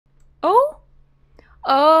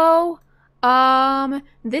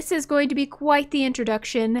This is going to be quite the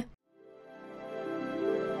introduction.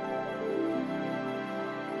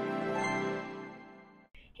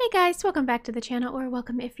 Hey guys, welcome back to the channel, or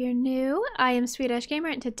welcome if you're new. I am Sweet Gamer,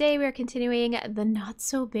 and today we are continuing the Not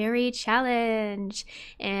So Berry Challenge.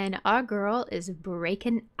 And our girl is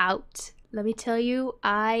breaking out. Let me tell you,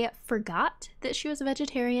 I forgot that she was a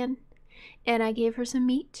vegetarian, and I gave her some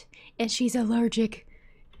meat, and she's allergic.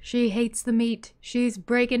 She hates the meat. She's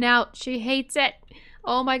breaking out. She hates it.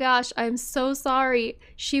 Oh my gosh, I'm so sorry.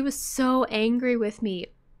 She was so angry with me.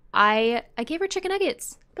 I gave her chicken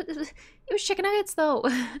nuggets, but it was chicken nuggets though.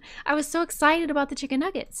 I was so excited about the chicken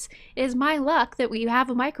nuggets. It is my luck that we have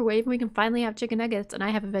a microwave and we can finally have chicken nuggets, and I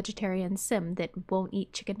have a vegetarian sim that won't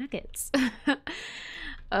eat chicken nuggets.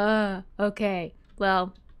 Okay.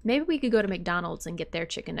 Well, maybe we could go to McDonald's and get their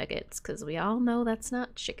chicken nuggets, because we all know that's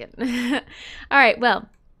not chicken. Alright, well.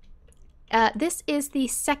 This is the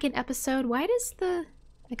second episode. Why does I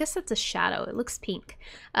guess that's a shadow. It looks pink.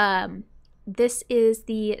 This is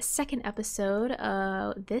the second episode.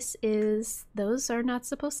 Those are not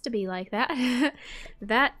supposed to be like that.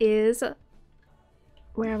 That is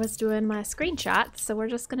where I was doing my screenshots. So we're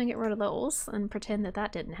just going to get rid of those and pretend that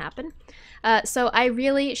that didn't happen.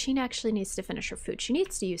 She actually needs to finish her food. She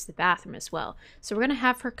needs to use the bathroom as well. So we're going to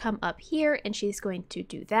have her come up here and she's going to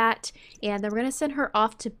do that. And then we're going to send her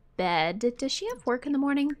off to bed. Does she have work in the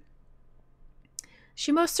morning?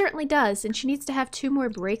 She most certainly does, and she needs to have 2 more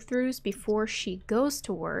breakthroughs before she goes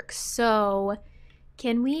to work. So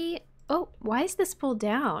can we... Oh, why is this pulled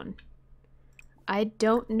down? I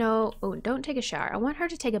don't know. Oh, don't take a shower. I want her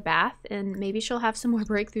to take a bath, and maybe she'll have some more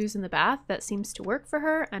breakthroughs in the bath. That seems to work for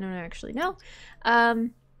her. I don't actually know. Oh,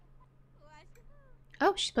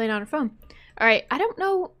 she's playing on her phone. All right, I don't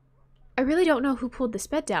know. I really don't know who pulled this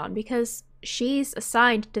bed down, because she's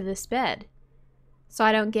assigned to this bed. So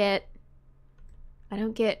I don't get,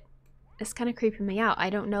 it's kind of creeping me out. I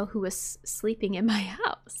don't know who was sleeping in my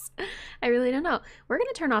house. I really don't know. We're going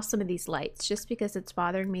to turn off some of these lights just because it's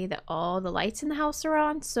bothering me that all the lights in the house are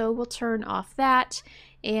on. So we'll turn off that,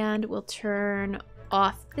 and we'll turn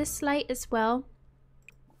off this light as well.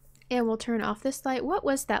 And we'll turn off this light. What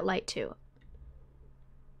was that light to?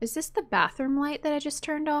 Is this the bathroom light that I just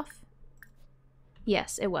turned off?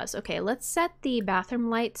 Yes, it was. Okay, let's set the bathroom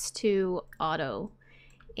lights to auto.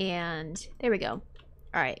 And there we go.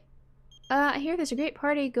 Alright. I hear there's a great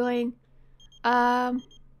party going. We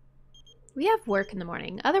have work in the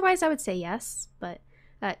morning. Otherwise, I would say yes. But,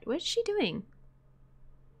 what is she doing?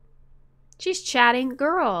 She's chatting.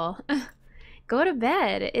 Girl, go to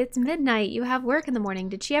bed. It's midnight. You have work in the morning.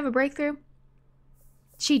 Did she have a breakthrough?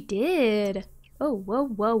 She did. Oh, whoa,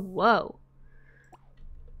 whoa, whoa.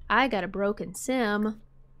 I got a broken sim.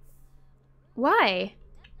 Why?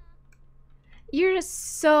 You're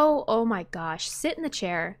just so... Oh my gosh. Sit in the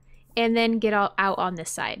chair and then get out on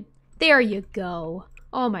this side. There you go.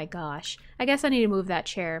 Oh my gosh. I guess I need to move that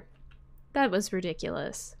chair. That was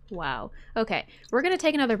ridiculous. Wow. Okay. We're going to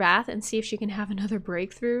take another bath and see if she can have another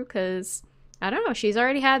breakthrough, because I don't know. She's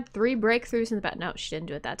already had 3 breakthroughs in the bath. No, she didn't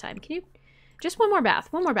do it that time. Can you... Just one more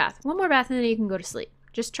bath. One more bath. One more bath and then you can go to sleep.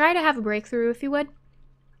 Just try to have a breakthrough if you would.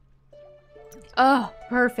 Oh,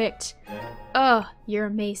 perfect. Oh, you're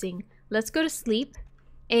amazing. Let's go to sleep.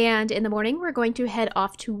 And in the morning, we're going to head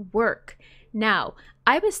off to work. Now,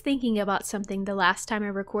 I was thinking about something the last time I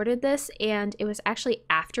recorded this, and it was actually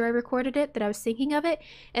after I recorded it that I was thinking of it.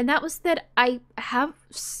 And that was that I have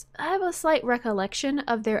a slight recollection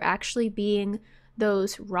of there actually being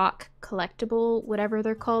those rock collectible, whatever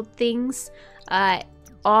they're called, things,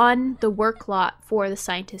 on the work lot for the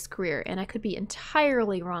scientist career, and I could be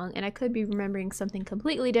entirely wrong, and I could be remembering something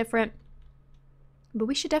completely different, but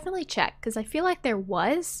we should definitely check, because I feel like there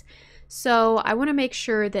was, so I want to make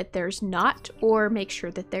sure that there's not, or make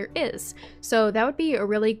sure that there is. So that would be a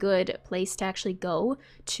really good place to actually go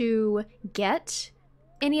to get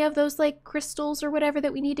any of those like crystals or whatever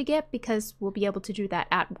that we need to get, because we'll be able to do that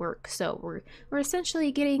at work. So we're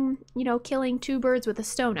essentially getting, you know, killing 2 birds with a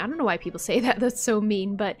stone. I don't know why people say that. That's so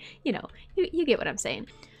mean, but you know, you get what I'm saying.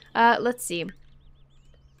 Let's see.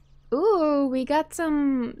 Ooh, we got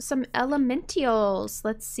some elementals.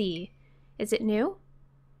 Let's see. Is it new?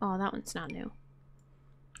 Oh, that one's not new.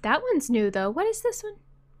 That one's new though. What is this one?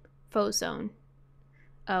 Faux zone.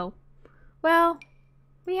 Oh. Well,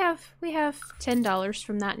 we have $10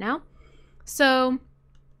 from that now. So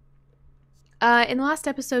in the last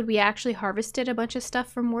episode we actually harvested a bunch of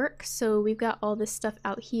stuff from work, so we've got all this stuff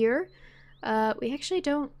out here. We actually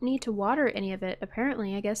don't need to water any of it,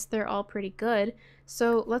 apparently. I guess they're all pretty good.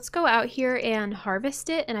 So let's go out here and harvest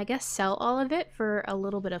it, and I guess sell all of it for a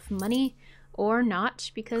little bit of money. Or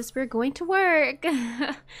not, because we're going to work.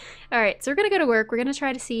 Alright, so we're going to go to work. We're going to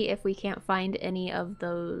try to see if we can't find any of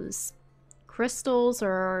those crystals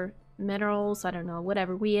or minerals. I don't know,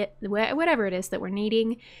 whatever it is that we're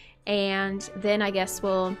needing. And then I guess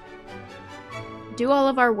we'll do all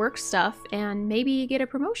of our work stuff and maybe get a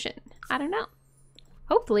promotion. I don't know.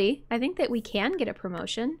 Hopefully. I think that we can get a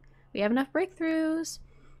promotion. We have enough breakthroughs.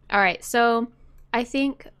 Alright, so I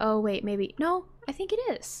think... Oh, wait, maybe... No, I think it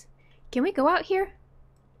is. Can we go out here?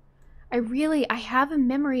 I have a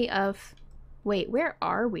memory of... Wait, where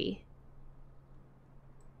are we?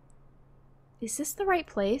 Is this the right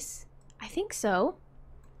place? I think so.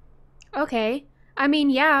 Okay. I mean,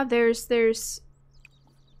 yeah, there's...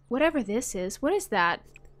 Whatever this is. What is that?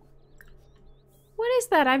 What is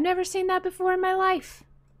that? I've never seen that before in my life.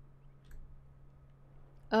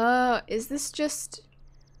 Is this just...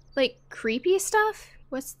 like, creepy stuff?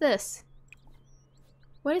 What's this?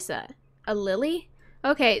 What is that? A lily?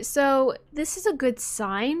 Okay, so this is a good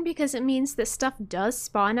sign because it means that stuff does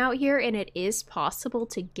spawn out here and it is possible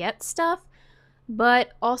to get stuff.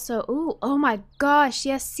 But also, ooh, oh my gosh,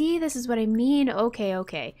 yes, see, this is what I mean. Okay,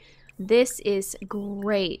 okay. This is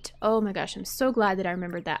great. Oh my gosh, I'm so glad that I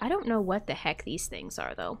remembered that. I don't know what the heck these things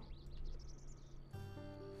are, though.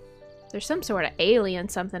 There's some sort of alien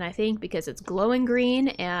something, I think, because it's glowing green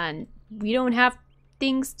and we don't have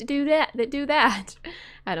things to do that do that.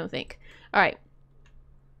 I don't think. All right.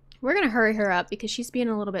 We're going to hurry her up because she's being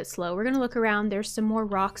a little bit slow. We're going to look around. There's some more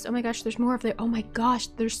rocks. Oh my gosh, there's more of there. Oh my gosh,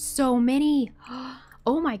 there's so many.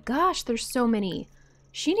 Oh my gosh, there's so many.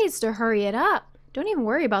 She needs to hurry it up. Don't even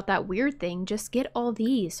worry about that weird thing. Just get all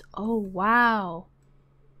these. Oh, wow.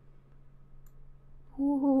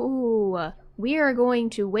 Ooh, we are going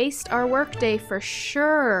to waste our workday for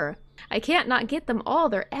sure. I can't not get them all.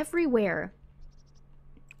 They're everywhere.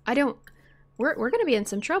 We're going to be in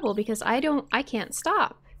some trouble because I can't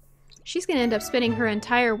stop. She's going to end up spending her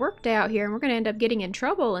entire workday out here and we're going to end up getting in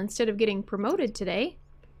trouble instead of getting promoted today.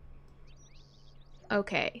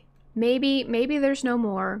 Okay. Maybe there's no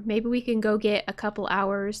more. Maybe we can go get a couple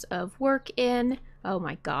hours of work in. Oh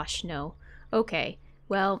my gosh, no. Okay.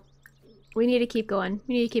 Well, we need to keep going.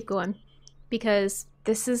 We need to keep going because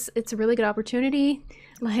it's a really good opportunity.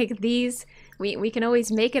 Like these, we can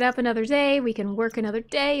always make it up another day. We can work another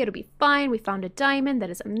day. It'll be fine. We found a diamond. That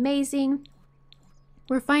is amazing.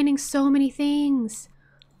 We're finding so many things.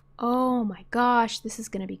 Oh my gosh, this is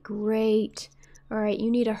going to be great. All right,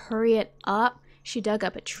 you need to hurry it up. She dug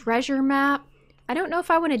up a treasure map. I don't know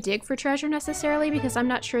if I want to dig for treasure necessarily because I'm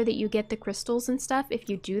not sure that you get the crystals and stuff if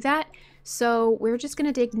you do that. So we're just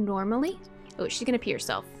going to dig normally. Oh, she's going to pee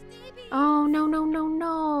herself. Oh, no, no, no,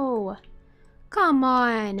 no. Come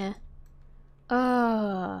on.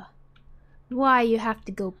 Why you have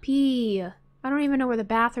to go pee? I don't even know where the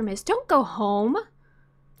bathroom is. Don't go home.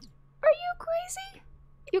 Are you crazy?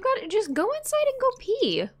 You gotta just go inside and go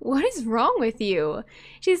pee. What is wrong with you?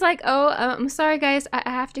 She's like, oh, I'm sorry guys, I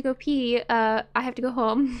have to go pee. I have to go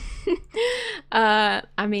home. I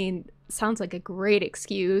mean, sounds like a great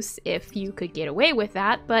excuse if you could get away with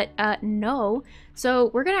that, but no. So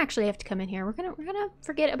we're gonna actually have to come in here. We're gonna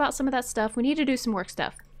forget about some of that stuff. We need to do some work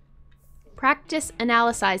stuff. Practice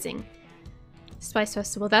analyzing. Spice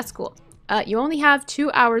Festival, that's cool. You only have 2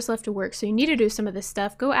 hours left to work, so you need to do some of this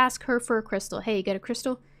stuff. Go ask her for a crystal. Hey, you got a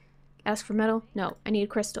crystal? Ask for metal? No, I need a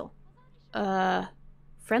crystal.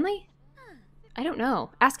 Friendly? I don't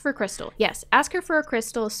know. Ask for a crystal. Yes, ask her for a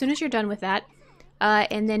crystal as soon as you're done with that.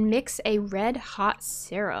 And then mix a red hot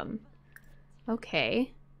serum.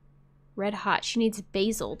 Okay. Red hot. She needs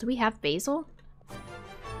basil. Do we have basil?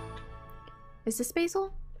 Is this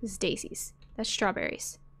basil? This is daisies. That's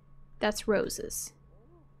strawberries. That's roses.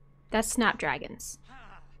 That's snapdragons.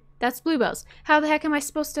 That's bluebells. How the heck am I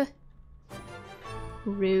supposed to...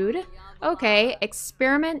 Rude. Okay,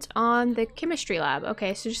 experiment on the chemistry lab.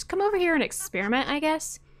 Okay, so just come over here and experiment, I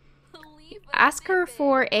guess. Ask her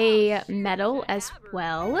for a medal as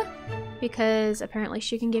well, because apparently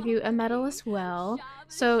she can give you a medal as well.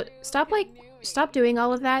 So stop doing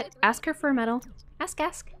all of that. Ask her for a medal. Ask.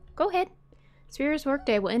 Go ahead. Sphere's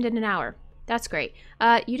workday will end in an hour. That's great.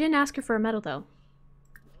 You didn't ask her for a medal though.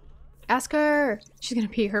 Ask her. She's gonna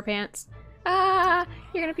pee her pants. Ah,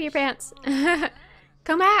 you're gonna pee your pants.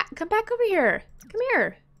 Come back over here. Come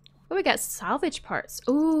here. Oh, we got salvage parts.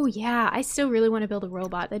 Oh yeah, I still really want to build a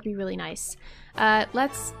robot. That'd be really nice.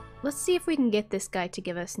 Let's see if we can get this guy to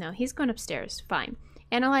give us. No, he's going upstairs. Fine.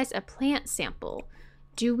 Analyze a plant sample.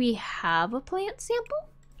 Do we have a plant sample?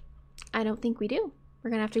 I don't think we do. We're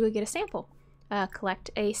gonna have to go get a sample. Collect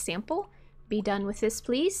a sample. Be done with this,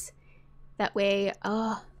 please. That way,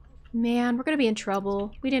 oh, man, we're gonna be in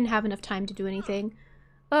trouble. We didn't have enough time to do anything.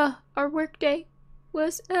 Our workday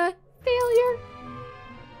was a failure.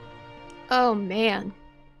 Oh, man.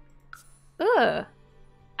 Ugh.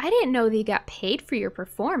 I didn't know that you got paid for your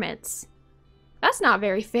performance. That's not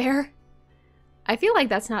very fair. I feel like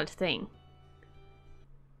that's not a thing.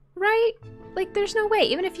 Right? Like, there's no way.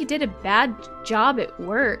 Even if you did a bad job at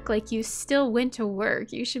work, like, you still went to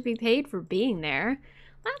work. You should be paid for being there.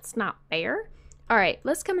 That's not fair. Alright,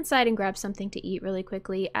 let's come inside and grab something to eat really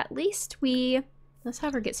quickly. At least we... Let's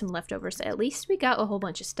have her get some leftovers. At least we got a whole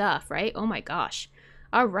bunch of stuff, right? Oh my gosh.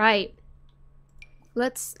 Alright.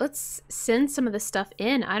 Let's send some of the stuff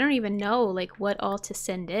in. I don't even know, like, what all to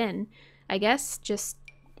send in. I guess just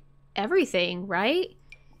everything, right?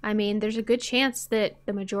 I mean, there's a good chance that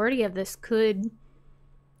the majority of this could...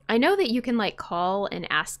 I know that you can, like, call and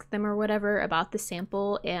ask them or whatever about the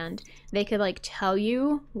sample, and they could, like, tell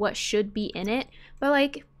you what should be in it. But,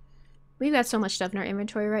 like, we've got so much stuff in our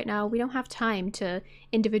inventory right now, we don't have time to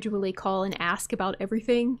individually call and ask about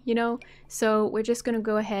everything, you know? So we're just going to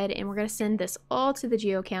go ahead and we're going to send this all to the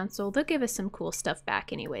Geo Council. They'll give us some cool stuff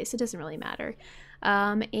back anyways. It doesn't really matter.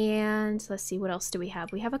 And let's see, what else do we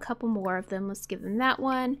have? We have a couple more of them. Let's give them that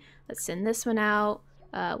one. Let's send this one out.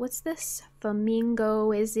 What's this?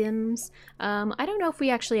 Flamingoisms. I don't know if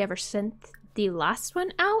we actually ever sent the last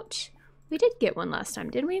one out. We did get one last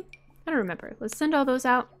time, didn't we? I don't remember. Let's send all those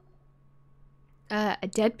out. A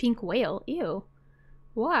dead pink whale. Ew.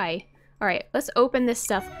 Why? Alright, let's open this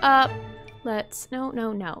stuff up. Let's...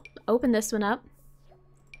 No. Open this one up.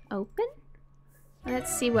 Open?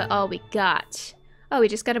 Let's see what all we got. Oh, we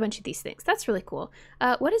just got a bunch of these things. That's really cool.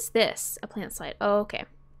 What is this? A plant slide. Oh, okay.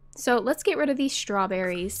 So let's get rid of these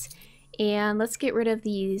strawberries. And let's get rid of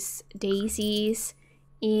these daisies.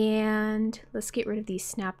 And let's get rid of these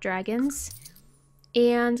snapdragons.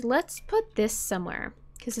 And let's put this somewhere.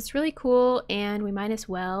 Because it's really cool, and we might as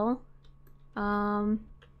well. I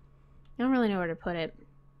don't really know where to put it.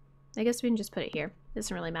 I guess we can just put it here. It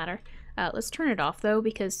doesn't really matter. Let's turn it off, though,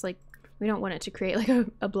 because, like, we don't want it to create, like,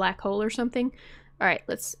 a black hole or something. Alright,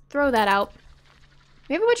 let's throw that out.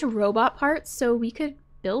 We have a bunch of robot parts, so we could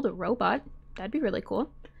build a robot. That'd be really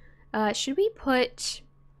cool. Should we put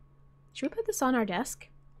this on our desk?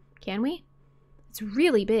 Can we? It's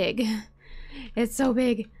really big. It's so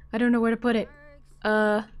big. I don't know where to put it.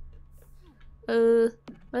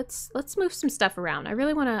 Let's move some stuff around. I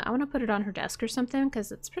wanna put it on her desk or something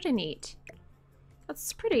because it's pretty neat.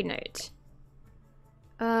 That's pretty neat.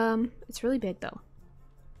 It's really big though.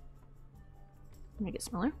 Make it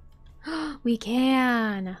smaller. We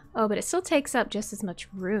can. Oh, but it still takes up just as much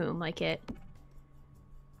room, like it.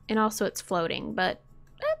 And also it's floating, but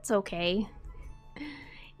that's okay.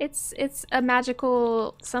 It's a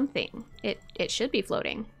magical something. It should be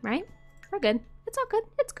floating, right? We're good. It's all good.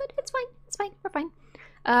 It's good. It's fine. It's fine. We're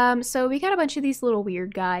fine. So we got a bunch of these little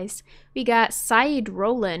weird guys. We got Side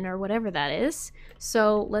Rollin' or whatever that is.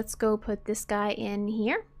 So let's go put this guy in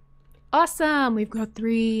here. Awesome. We've got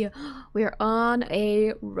 3. We're on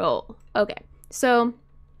a roll. Okay. So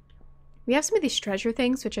we have some of these treasure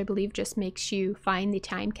things, which I believe just makes you find the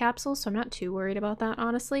time capsule. So I'm not too worried about that,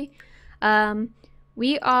 honestly.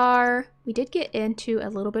 We did get into a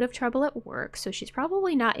little bit of trouble at work, so she's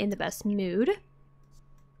probably not in the best mood.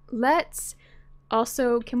 Let's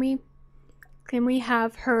also, can we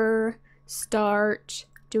have her start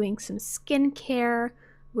doing some skincare?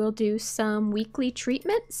 We'll do some weekly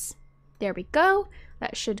treatments. There we go.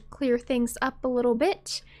 That should clear things up a little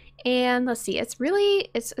bit. And let's see, it's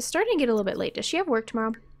starting to get a little bit late. Does she have work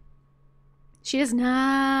tomorrow? She does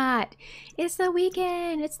not. It's the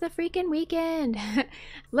weekend. It's the freaking weekend.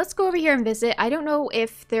 Let's go over here and visit. I don't know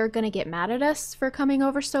if they're gonna get mad at us for coming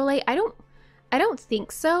over so late. I don't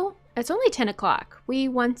think so. It's only 10 o'clock.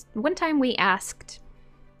 One time we asked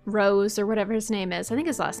Rose, or whatever his name is. I think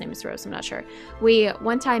his last name is Rose. I'm not sure. We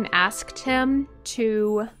one time asked him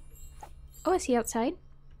to... Oh, is he outside?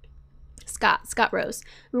 Scott Rose.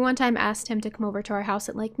 We one time asked him to come over to our house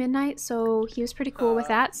at like midnight, so he was pretty cool with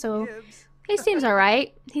that. So he seems all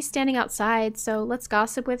right. He's standing outside, so let's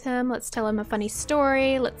gossip with him. Let's tell him a funny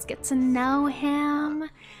story. Let's get to know him.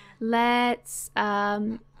 Let's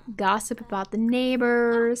gossip about the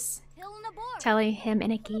neighbors. Telling him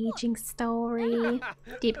an engaging story.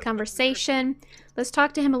 Deep conversation. Let's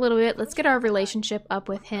talk to him a little bit. Let's get our relationship up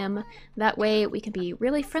with him. That way we can be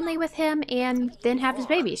really friendly with him and then have his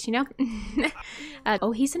babies, you know?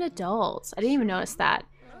 Oh, he's an adult. I didn't even notice that.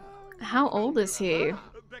 How old is he?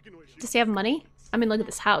 Does he have money? I mean, look at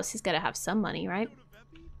this house. He's got to have some money, right?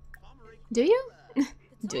 Do you?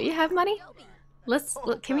 Do you have money?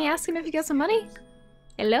 Look, can we ask him if he got some money?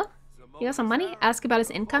 Hello? You got some money? Ask about his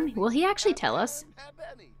income? Will he actually tell us?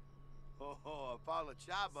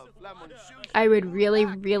 I would really,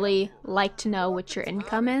 really like to know what your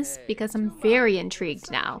income is because I'm very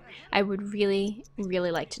intrigued now. I would really,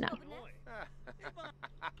 really like to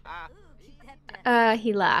know.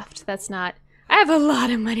 He laughed. That's not... I have a lot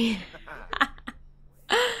of money.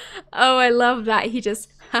 Oh, I love that. He just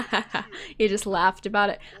laughed about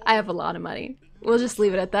it. I have a lot of money. We'll just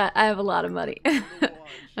leave it at that. I have a lot of money.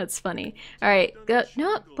 That's funny. All right. Go.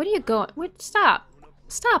 No, what are you going? What? Stop.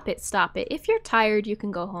 Stop it. Stop it. If you're tired, you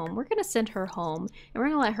can go home. We're going to send her home, and we're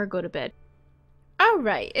going to let her go to bed. All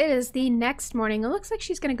right. It is the next morning. It looks like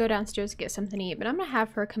she's going to go downstairs to get something to eat, but I'm going to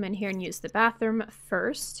have her come in here and use the bathroom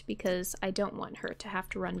first because I don't want her to have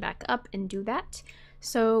to run back up and do that.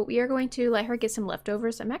 So we are going to let her get some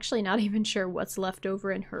leftovers. I'm actually not even sure what's left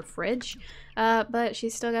over in her fridge, but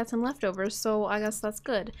she's still got some leftovers, so I guess that's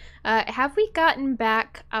good. Have we gotten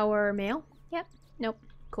back our mail? Yep. Nope.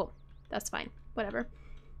 Cool. That's fine. Whatever.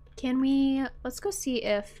 Can we... Let's go see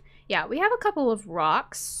if... Yeah, we have a couple of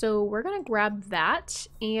rocks, so we're going to grab that,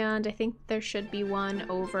 and I think there should be one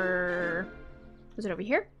over... Was it over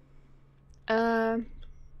here? Oh,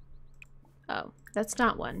 that's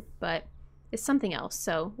not one, but... It's something else,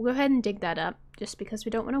 so we'll go ahead and dig that up just because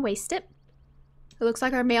we don't want to waste it. It looks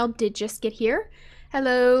like our mail did just get here.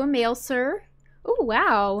 Hello, mail sir. Oh,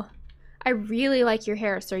 wow. I really like your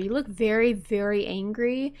hair, sir. You look very, very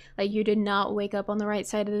angry. Like you did not wake up on the right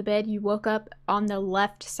side of the bed. You woke up on the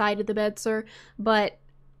left side of the bed, sir. But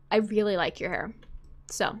I really like your hair.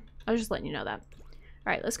 So, I was just letting you know that. All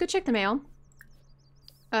right, let's go check the mail.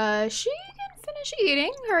 She can finish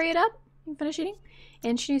eating. Hurry it up. You can finish eating.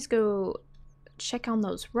 And she needs to go... check on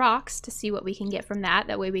those rocks to see what we can get from that.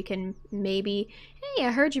 That way we can maybe, hey,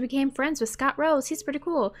 I heard you became friends with Scott Rose. He's pretty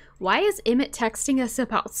cool. Why is Emmett texting us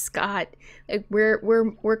about Scott? Like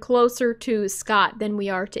we're closer to Scott than we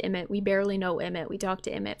are to Emmett. We barely know Emmett. We talked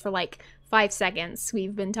to Emmett for like 5 seconds.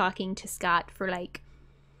 We've been talking to Scott for like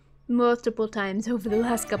multiple times over the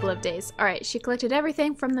last couple of days. All right, she collected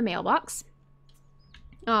everything from the mailbox.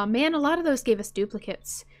 Oh man, a lot of those gave us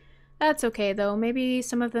duplicates. That's okay, though. Maybe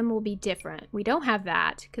some of them will be different. We don't have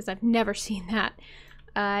that, because I've never seen that.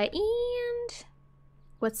 And...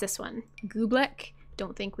 what's this one? Gublek.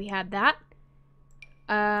 Don't think we had that.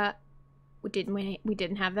 We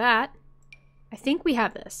didn't have that. I think we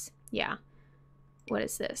have this. Yeah. What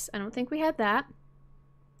is this? I don't think we had that.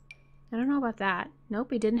 I don't know about that. Nope,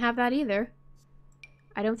 we didn't have that either.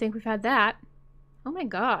 I don't think we've had that. Oh my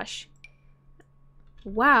gosh.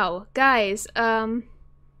 Wow. Guys,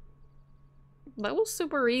 that was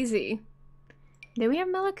super easy. Did we have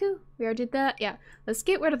Meliku? We already did that? Yeah. Let's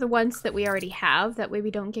get rid of the ones that we already have. That way we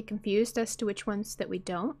don't get confused as to which ones that we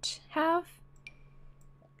don't have.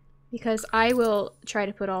 Because I will try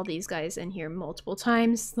to put all these guys in here multiple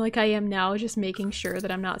times like I am now, just making sure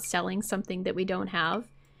that I'm not selling something that we don't have.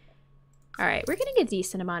 Alright, we're getting a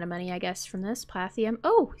decent amount of money, I guess, from this. Plathium.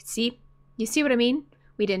 Oh, see? You see what I mean?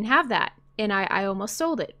 We didn't have that. And I almost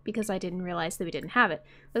sold it because I didn't realize that we didn't have it.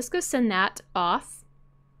 Let's go send that off.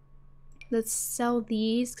 Let's sell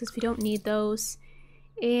these because we don't need those.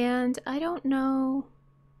 And I don't know.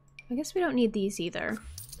 I guess we don't need these either.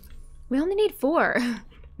 We only need 4.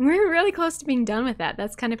 We're really close to being done with that.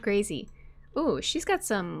 That's kind of crazy. Ooh, she's got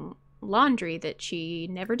some laundry that she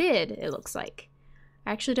never did, it looks like.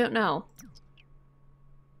 I actually don't know.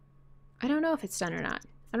 I don't know if it's done or not.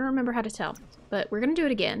 I don't remember how to tell. But we're going to do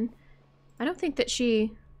it again. I don't think that she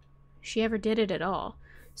ever did it at all.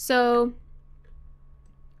 So,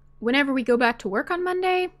 whenever we go back to work on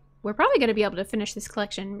Monday, we're probably going to be able to finish this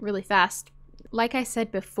collection really fast. Like I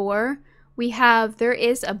said before, there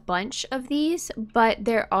is a bunch of these, but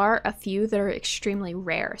there are a few that are extremely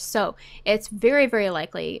rare. So, it's very, very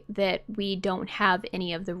likely that we don't have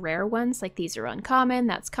any of the rare ones. Like these are uncommon,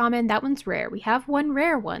 that's common, that one's rare. We have one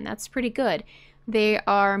rare one, that's pretty good. They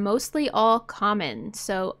are mostly all common,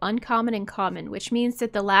 so uncommon and common, which means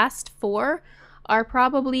that the last 4 are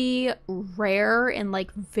probably rare and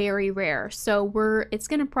like very rare. So it's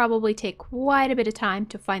going to probably take quite a bit of time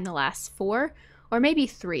to find the last 4, or maybe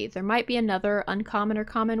 3. There might be another uncommon or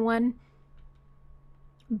common one,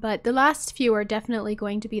 but the last few are definitely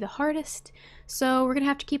going to be the hardest. So we're going to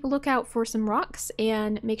have to keep a lookout for some rocks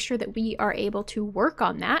and make sure that we are able to work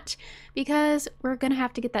on that because we're going to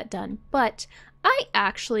have to get that done. But I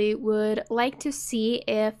actually would like to see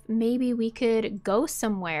if maybe we could go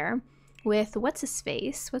somewhere with, what's his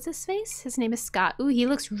face? What's his face? His name is Scott. Ooh, he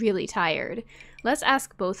looks really tired. Let's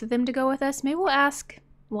ask both of them to go with us. Maybe we'll ask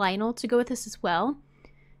Lionel to go with us as well.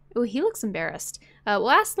 Oh, he looks embarrassed.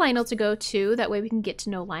 We'll ask Lionel to go too. That way we can get to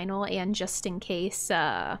know Lionel. And just in case,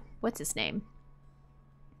 what's his name?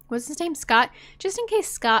 What's his name? Scott. Just in case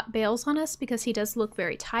Scott bails on us because he does look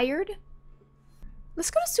very tired.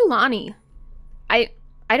 Let's go to Sulani. I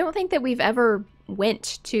don't think that we've ever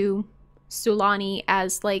went to Sulani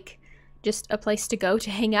as like just a place to go to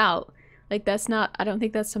hang out. Like that's not, I don't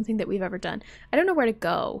think that's something that we've ever done. I don't know where to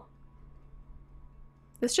go.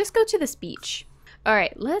 Let's just go to this beach. All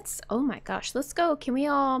right, let's, oh my gosh, let's go. Can we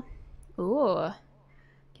all, ooh,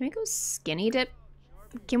 can we go skinny dip?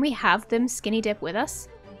 Can we have them skinny dip with us?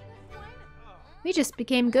 We just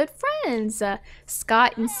became good friends.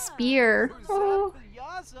 Scott and Spear. Oh.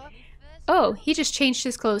 Oh, he just changed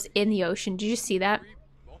his clothes in the ocean. Did you see that?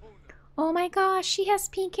 Oh my gosh, she has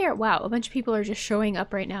pink hair. Wow, a bunch of people are just showing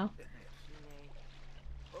up right now.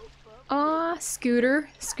 Aw, Scooter,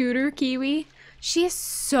 Kiwi. She is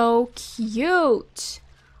so cute.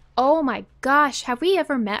 Oh my gosh, have we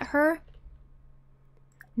ever met her?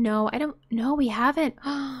 No, no, we haven't.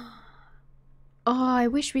 Oh, I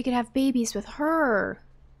wish we could have babies with her.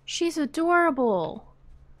 She's adorable.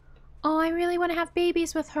 Oh, I really want to have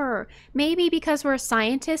babies with her. Maybe because we're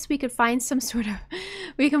scientists, we could find some sort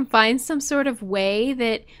of way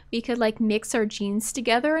that we could like mix our genes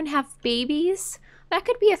together and have babies. That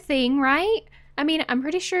could be a thing, right? I mean, I'm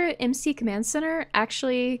pretty sure MC Command Center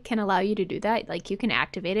actually can allow you to do that. Like you can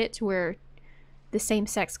activate it to where the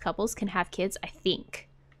same-sex couples can have kids, I think.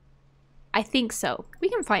 I think so. We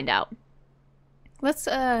can find out. Let's,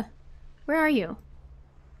 where are you?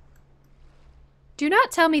 Do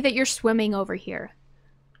not tell me that you're swimming over here.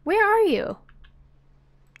 Where are you?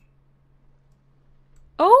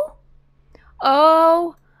 Oh?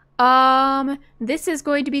 Oh, this is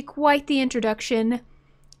going to be quite the introduction.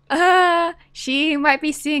 She might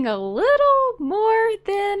be seeing a little more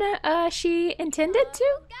than, she intended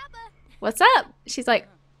to. What's up? She's like,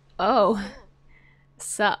 oh,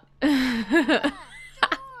 sup.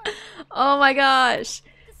 Oh my gosh.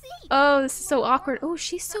 Oh, this is so awkward. Oh,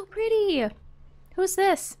 she's so pretty. Who's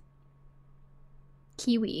this?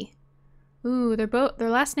 Kiwi. Ooh, their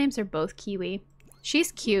last names are both Kiwi.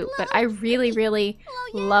 She's cute, but I really, really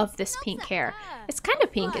love this pink hair. It's kind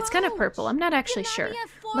of pink. It's kind of purple. I'm not actually sure.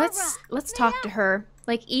 Let's talk to her.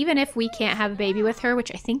 Like, even if we can't have a baby with her,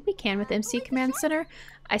 which I think we can with MC Command Center,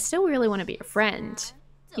 I still really want to be a friend.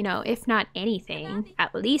 You know, if not anything,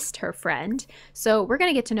 at least her friend. So we're going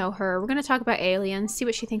to get to know her. We're going to talk about aliens, see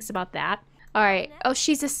what she thinks about that. All right. Oh,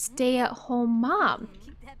 she's a stay-at-home mom.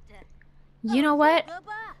 You know what?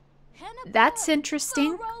 That's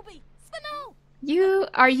interesting.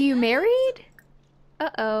 Are you married?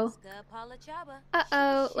 Uh-oh.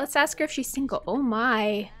 Uh-oh. Let's ask her if she's single. Oh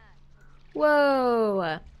my.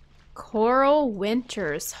 Whoa. Coral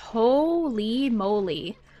Winters. Holy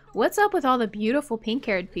moly. What's up with all the beautiful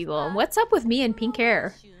pink-haired people? What's up with me and pink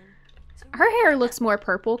hair? Her hair looks more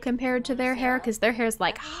purple compared to their hair because their hair is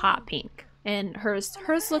like hot pink. And hers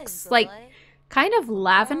looks like kind of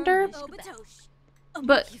lavender.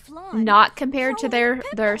 But not compared to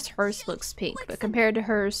theirs. Hers looks pink, but compared to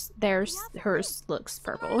hers looks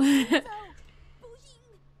purple.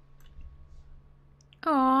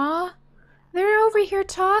 Aw, they're over here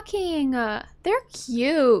talking. They're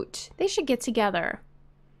cute. They should get together.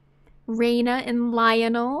 Raina and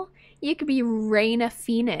Lionel. You could be Raina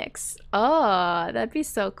Phoenix. Oh, that'd be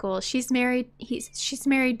so cool. She's married. She's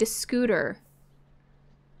married to Scooter.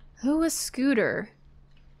 Who was Scooter?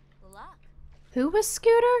 Who was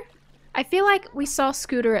Scooter? I feel like we saw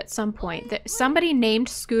Scooter at some point. Somebody named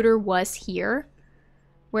Scooter was here.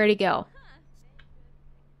 Where'd he go?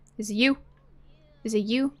 Is it you? Is it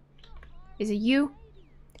you? Is it you?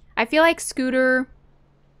 I feel like Scooter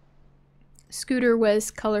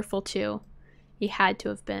was colorful too. He had to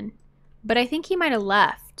have been. But I think he might have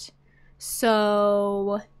left.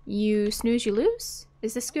 So, you snooze, you lose?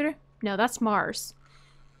 Is this Scooter? No, that's Mars.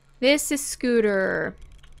 This is Scooter.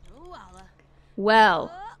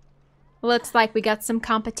 Well, looks like we got some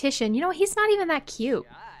competition. You know, he's not even that cute.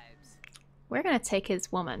 We're gonna take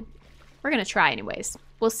his woman. We're gonna try anyways.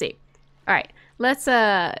 We'll see. All right, let's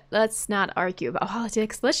not argue about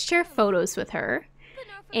politics. Let's share photos with her.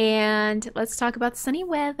 And let's talk about sunny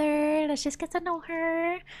weather. Let's just get to know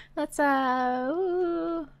her. Let's,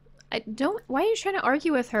 ooh. Why are you trying to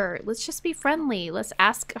argue with her? Let's just be friendly. Let's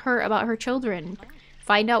ask her about her children.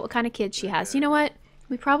 Find out what kind of kids she has. You know what?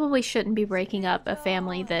 We probably shouldn't be breaking up a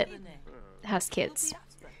family that has kids.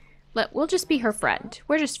 We'll just be her friend.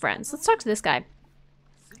 We're just friends. Let's talk to this guy.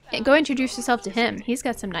 And go introduce yourself to him. He's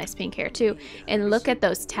got some nice pink hair too. And look at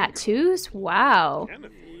those tattoos. Wow.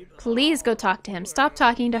 Please go talk to him. Stop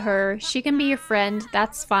talking to her. She can be your friend.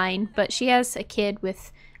 That's fine. But she has a kid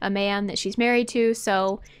with a man that she's married to,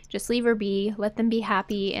 so just leave her be. Let them be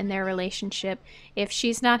happy in their relationship. If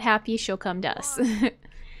she's not happy, she'll come to us.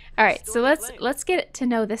 Alright, so let's get to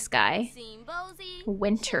know this guy.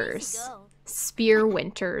 Winters. Spear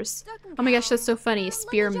Winters. Oh my gosh, that's so funny.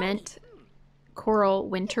 Spearmint Coral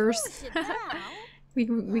Winters. we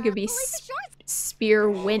could be Spear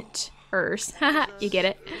Winters. You get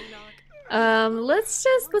it? Let's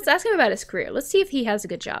ask him about his career. Let's see if he has a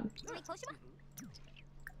good job.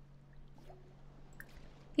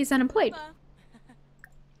 He's unemployed.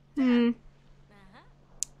 Well,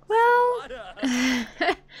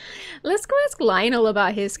 let's go ask Lionel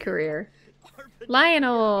about his career.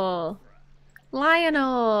 Lionel,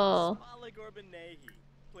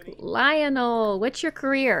 what's your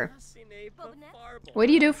career? What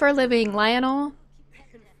do you do for a living, Lionel?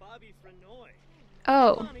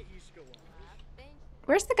 Oh.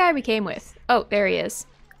 Where's the guy we came with? Oh, there he is.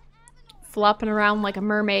 Flopping around like a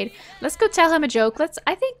mermaid. Let's go tell him a joke.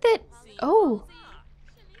 I think that... Oh.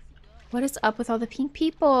 What is up with all the pink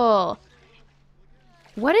people?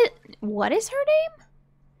 What is her name?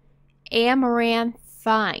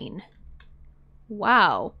 Amaranthine.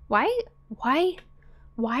 Wow. Why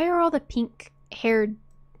are all the pink-haired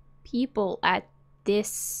people at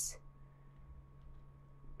this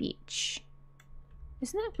beach?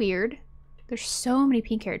 Isn't that weird? There's so many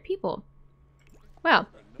pink-haired people. Well,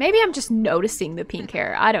 maybe I'm just noticing the pink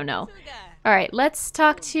hair. I don't know. Alright, let's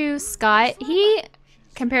talk to Scott.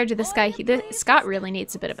 Compared to this guy, Scott really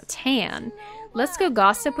needs a bit of a tan. Let's go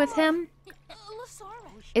gossip with him.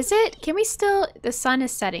 Can we still, the sun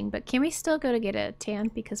is setting, but can we still go to get a tan?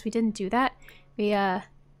 Because we didn't do that. We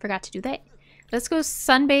forgot to do that. Let's go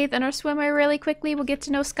sunbathe in our swimwear really quickly. We'll get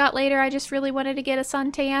to know Scott later. I just really wanted to get a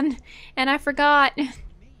suntan, and I forgot.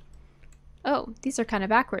 Oh, these are kind of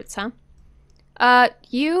backwards, huh?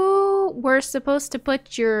 You were supposed to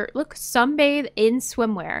put your, look, sunbathe in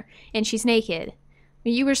swimwear, and she's naked.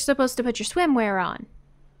 You were supposed to put your swimwear on.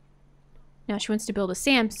 Now she wants to build a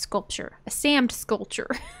sand sculpture. A sand sculpture.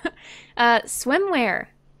 Swimwear.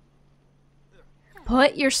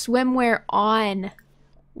 Put your swimwear on.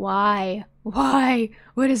 Why? Why?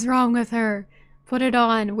 What is wrong with her? Put it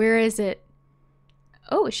on. Where is it?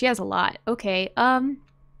 Oh, she has a lot. Okay,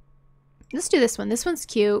 let's do this one. This one's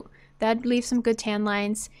cute. That'd leave some good tan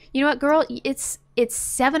lines. You know what, girl? It's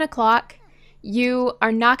 7 o'clock. You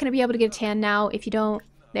are not going to be able to get a tan now if you don't.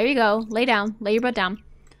 There you go. Lay down. Lay your butt down.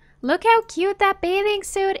 Look how cute that bathing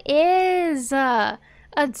suit is.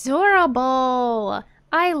 Adorable.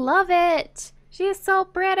 I love it. She is so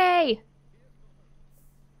pretty.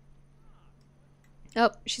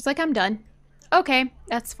 Oh, she's like, I'm done. Okay,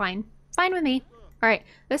 that's fine. Fine with me. All right,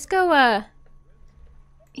 let's go.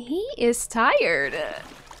 He is tired.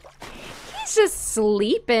 He's just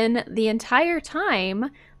sleeping the entire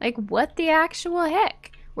time. Like, what the actual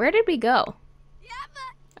heck? Where did we go?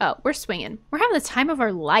 Oh, we're swinging. We're having the time of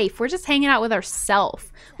our life. We're just hanging out with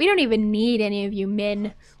ourselves. We don't even need any of you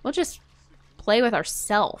men. We'll just play with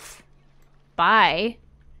ourselves. Bye.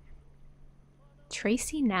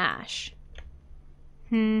 Tracy Nash.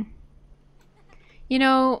 You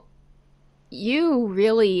know, you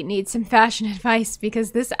really need some fashion advice because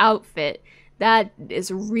this outfit, that is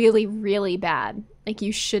really, really bad. Like,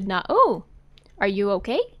 you should not. Oh, are you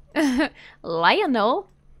okay? Lionel.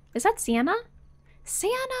 Is that Santa?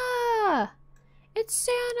 Santa! It's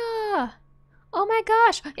Santa! Oh my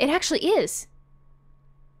gosh, it actually is.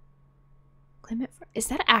 Clement, is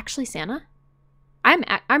that actually Santa?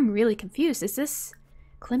 I'm really confused. Is this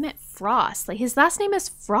Clement Frost? Like, his last name is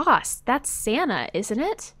Frost. That's Santa, isn't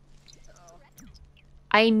it?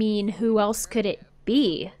 I mean, who else could it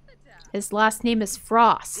be? His last name is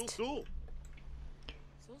Frost.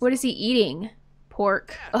 What is he eating?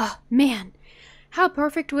 Pork. Oh, man. How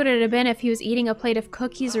perfect would it have been if he was eating a plate of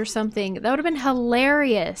cookies or something? That would have been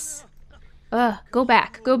hilarious. Go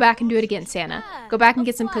back. Go back and do it again, Santa. Go back and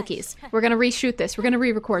get some cookies. We're gonna reshoot this. We're gonna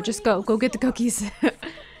re-record. Just go. Go get the cookies.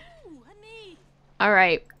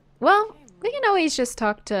 Alright. Well, we can always just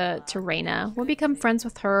talk to Raina. We'll become friends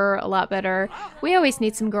with her a lot better. We always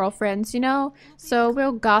need some girlfriends, you know? So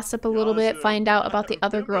we'll gossip a little bit, find out about the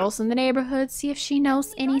other girls in the neighborhood, see if she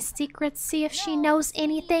knows any secrets, see if she knows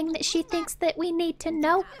anything that she thinks that we need to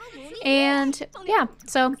know. And yeah,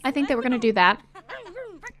 so I think that we're going to do that.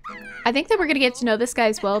 I think that we're going to get to know this guy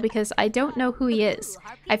as well because I don't know who he is.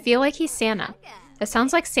 I feel like he's Santa. It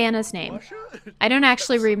sounds like Santa's name. I don't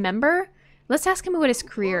actually remember. Let's ask him what his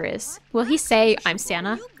career is. Will he say, I'm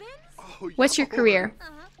Santa? What's your career?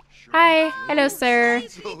 Hi. Hello, sir.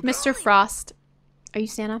 Mr. Frost. Are you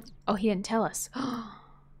Santa? Oh, he didn't tell us.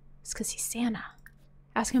 It's because he's Santa.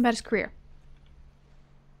 Ask him about his career.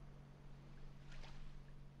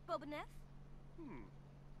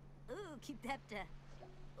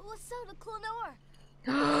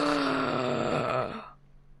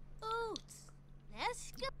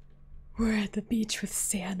 We're at the beach with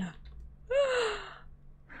Santa.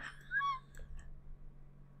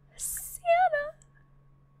 Santa!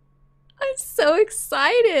 I'm so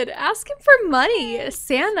excited. Ask him for money.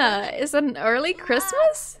 Santa is an early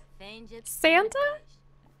Christmas? Santa?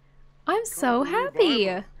 I'm so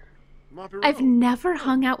happy. I've never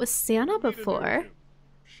hung out with Santa before.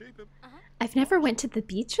 I've never went to the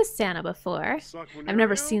beach with Santa before. I've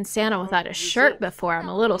never seen Santa without a shirt before. I'm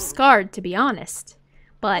a little scarred, to be honest.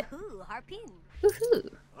 But, woohoo.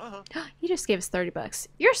 He just gave us 30 bucks.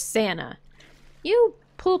 You're Santa. You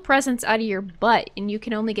pull presents out of your butt and you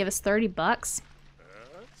can only give us 30 bucks?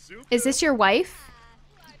 Is this your wife?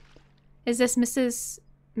 Is this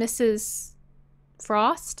Mrs.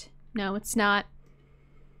 Frost? No, it's not.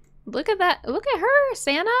 Look at that. Look at her,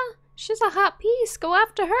 Santa. She's a hot piece. Go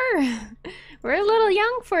after her. We're a little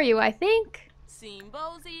young for you, I think.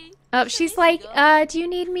 Oh, she's like, do you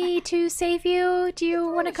need me to save you? Do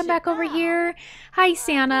you want to come back over here? Hi,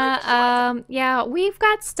 Santa. Yeah, we've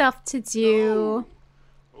got stuff to do.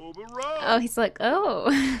 Oh, he's like, oh.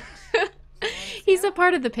 He's a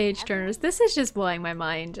part of the page turners. This is just blowing my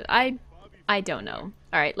mind. I don't know.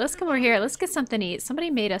 All right, let's come over here. Let's get something to eat. Somebody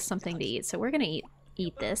made us something to eat, so we're gonna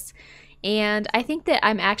eat this. And I think that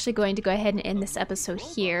I'm actually going to go ahead and end this episode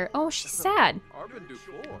here. Oh, she's sad.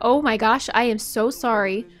 Oh my gosh, I am so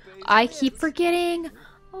sorry. I keep forgetting.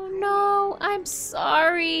 Oh no, I'm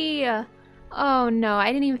sorry. Oh no,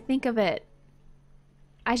 I didn't even think of it.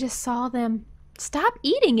 I just saw them. Stop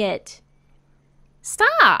eating it.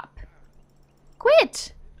 Stop.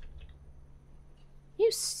 Quit.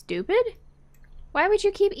 You stupid. Why would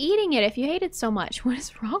you keep eating it if you hate it so much? What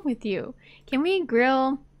is wrong with you? Can we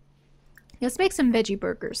grill? Let's make some veggie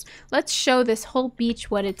burgers. Let's show this whole beach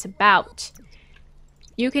what it's about.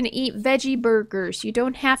 You can eat veggie burgers. You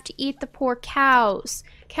don't have to eat the poor cows.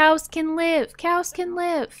 Cows can live. Cows can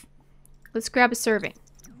live. Let's grab a serving.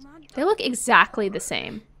 They look exactly the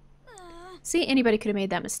same. See, anybody could have made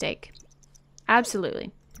that mistake.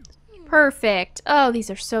 Absolutely. Perfect. Oh, these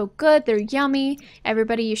are so good. They're yummy.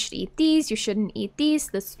 Everybody, you should eat these. You shouldn't eat these.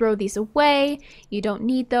 Let's throw these away. You don't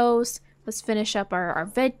need those. Let's finish up our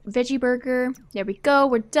veggie burger. There we go.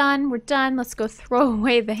 We're done. We're done. Let's go throw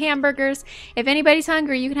away the hamburgers. If anybody's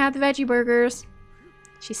hungry, you can have the veggie burgers.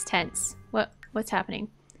 She's tense. What's happening?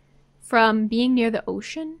 From being near the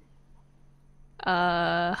ocean? You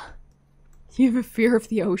have a fear of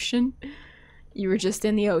the ocean? You were just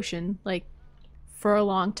in the ocean, like, for a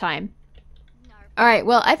long time. Alright,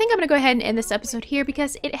 well, I think I'm going to go ahead and end this episode here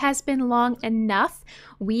because it has been long enough.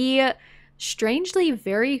 We strangely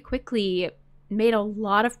very quickly made a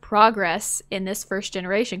lot of progress in this first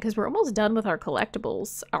generation because we're almost done with our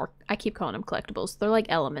collectibles. I keep calling them collectibles. They're like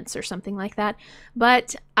elements or something like that.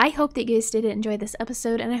 But I hope that you guys did enjoy this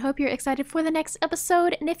episode, and I hope you're excited for the next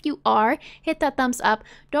episode. And if you are, hit that thumbs up.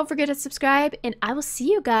 Don't forget to subscribe, and I will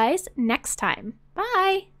see you guys next time.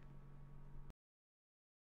 Bye!